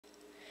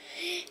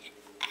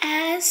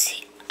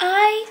as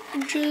I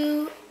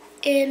drew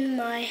in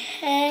my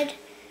head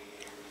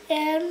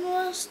and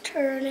was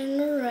turning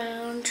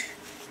around.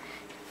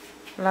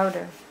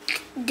 Louder.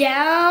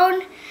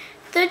 Down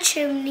the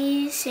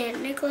chimney,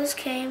 St. Nicholas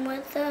came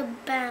with a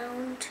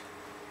bound.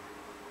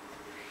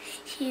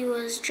 He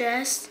was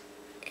dressed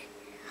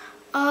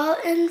all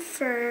in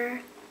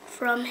fur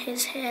from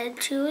his head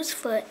to his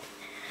foot,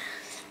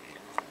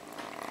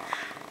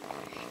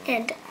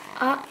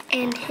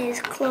 and his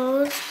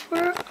clothes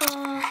were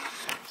all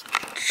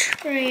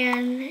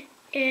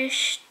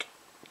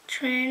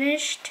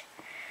tarnished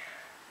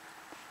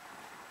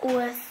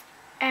with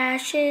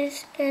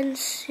ashes and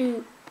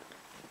soot.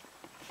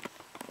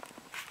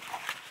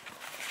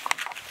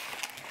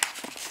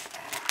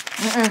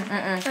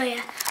 Oh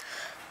yeah,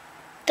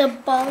 the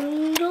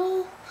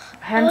bundle.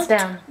 Hands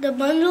down. The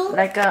bundle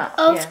Like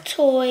of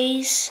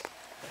toys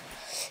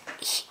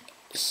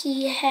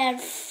he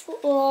had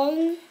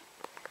flung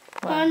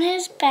on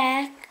his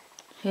back.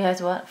 He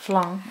has what?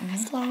 Flung.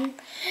 Flung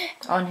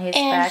On his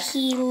and back.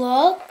 he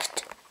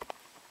looked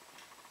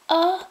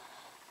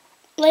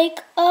like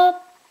a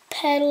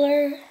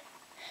peddler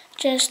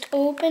just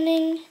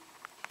opening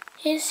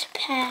his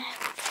pack.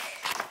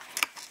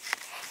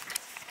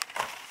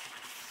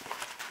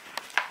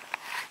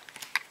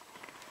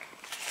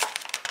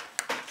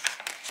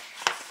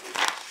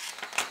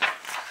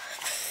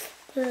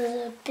 This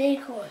is a big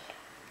one.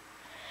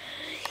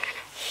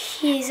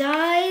 His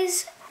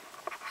eyes,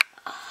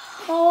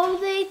 how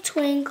they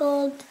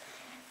twinkled.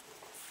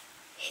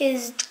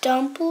 His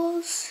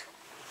dimples,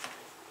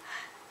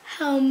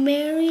 how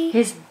merry.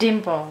 His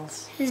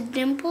dimples. His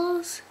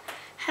dimples,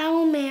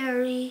 how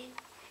merry.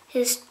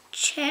 His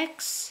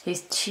cheeks.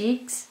 His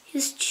cheeks.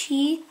 His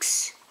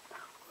cheeks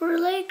were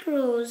like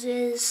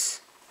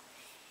roses.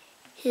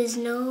 His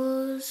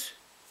nose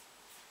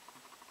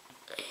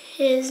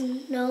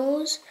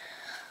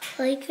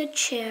like a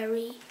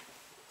cherry.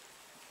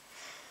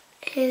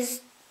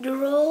 His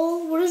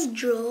droll, what is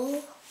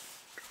droll?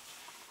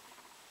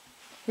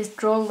 His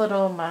droll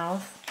little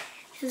mouth.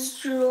 His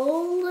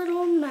droll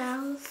little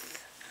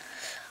mouth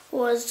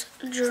was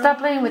drawn. Stop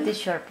playing with this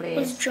shirt, please.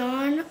 Was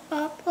drawn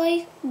up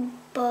like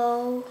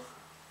bow.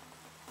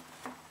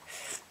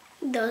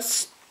 The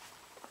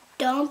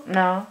stump.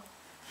 No.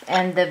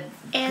 And the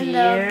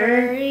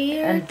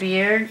And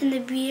beard. And the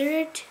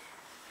beard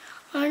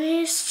on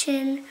his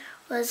chin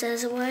was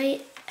as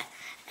white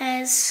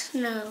as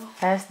snow.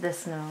 As the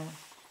snow.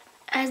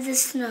 As the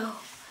snow.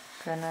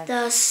 Good night.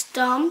 The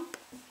stump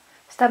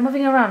Stop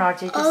moving around,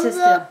 Archie. Just of sit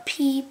the still.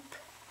 peep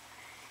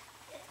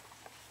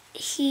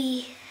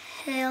he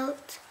held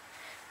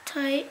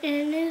tight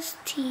in his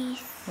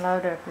teeth.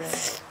 Louder,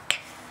 please.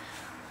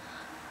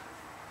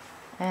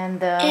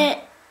 And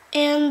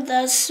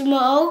the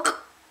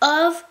smoke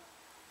of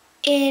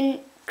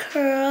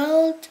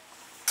curled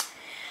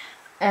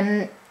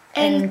and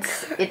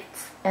it's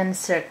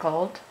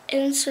encircled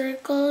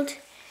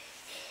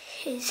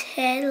his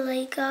head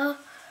like a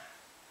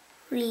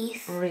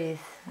wreath.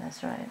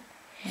 That's right.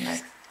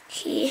 Next.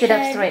 Sit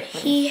up straight,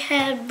 please. He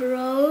had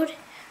broad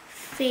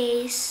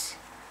face.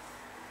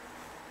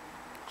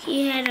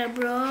 He had a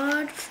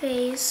broad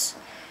face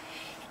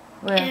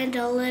and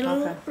a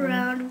little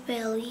round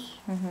belly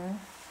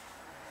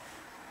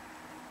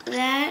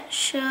that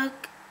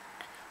shook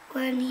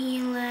when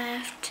he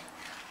laughed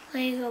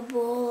like a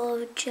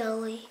bowl of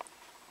jelly.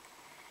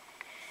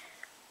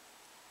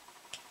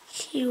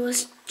 He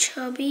was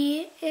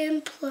chubby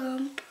and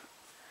plump.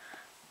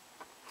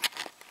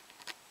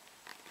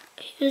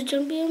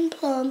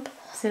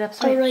 Sit up A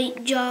straight.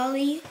 right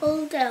jolly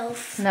old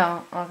elf.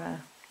 No, okay.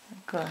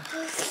 Good.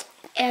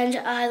 And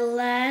I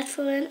laughed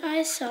when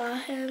I saw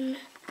him.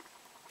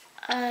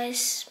 I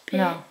spit.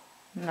 No,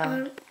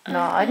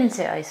 I didn't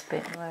say I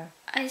spit. Where?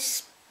 I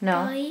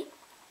spit.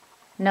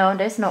 No,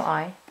 there's no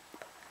I.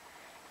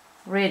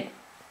 Read.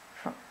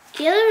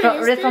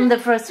 Read from the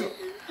first.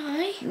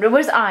 I.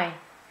 Where's I?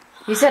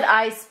 You said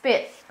I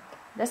spit.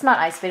 That's not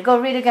I spit. Go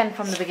read again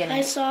from the beginning.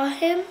 I saw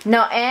him.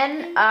 No,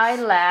 and I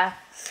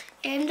laughed.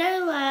 And I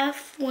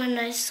laughed when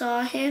I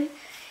saw him.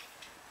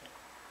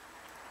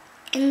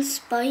 In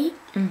spite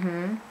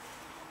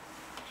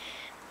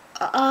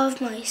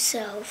of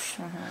myself.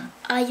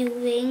 I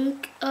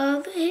wink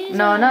of his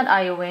No, eye. not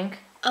I wink.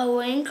 A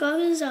wink of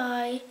his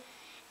eye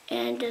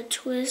and a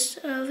twist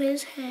of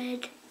his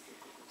head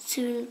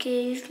soon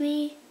gave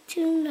me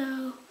to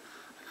know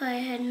I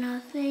had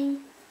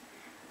nothing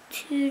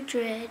to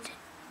dread.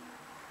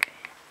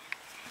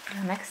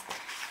 Next.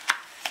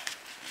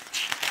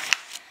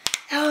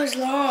 That was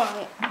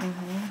long.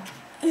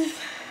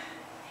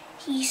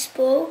 He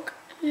spoke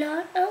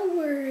not a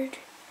word,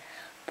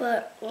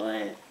 but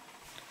went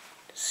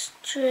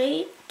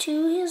straight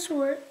to his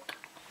work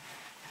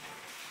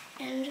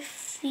and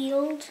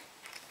filled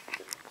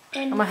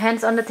My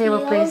hands on the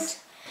table,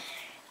 please.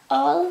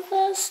 all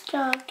the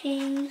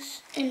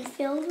stockings and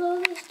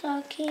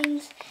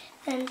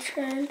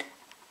turned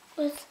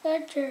with a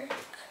jerk.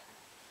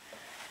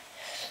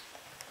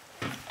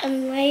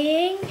 And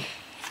laying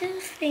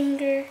his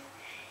finger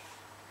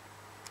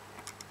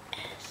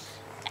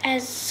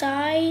as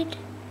side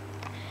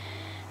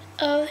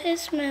of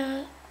his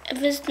mouth, of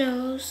his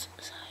nose,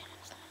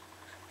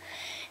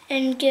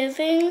 and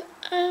giving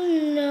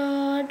a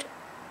nod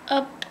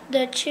up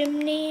the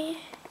chimney,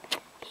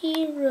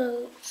 he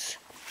rose.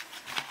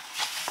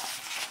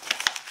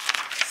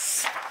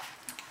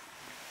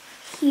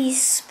 He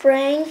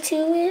sprang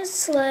to his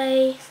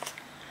sleigh,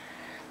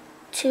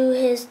 to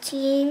his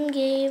team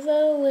gave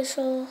a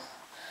whistle,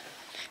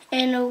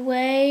 and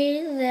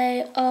away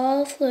they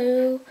all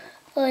flew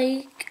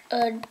like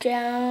a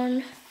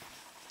down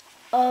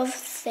of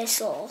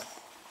thistle.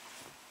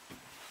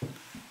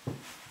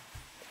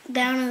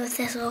 Down of the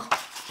thistle.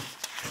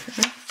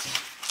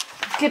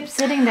 Keep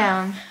sitting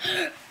down.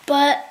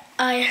 But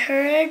I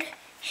heard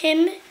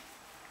him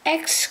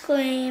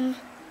exclaim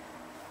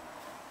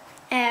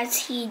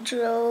as he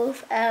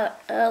drove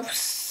out of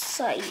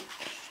sight.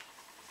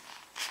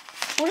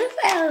 What does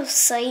out of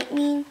sight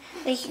mean?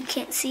 Like you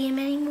can't see him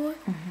anymore?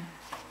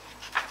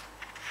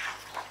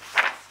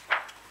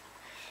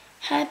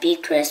 Happy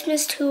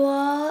Christmas to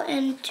all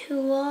and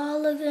to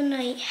all of the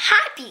night.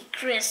 Happy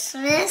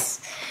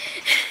Christmas!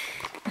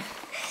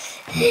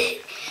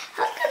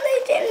 How come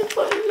they didn't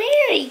put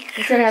Merry Christmas?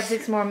 You still have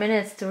 6 more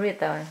minutes to read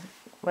though.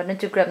 Why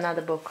don't you grab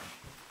another book?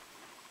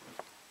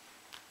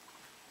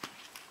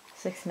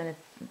 6 minutes.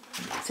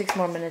 6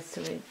 more minutes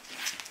to read.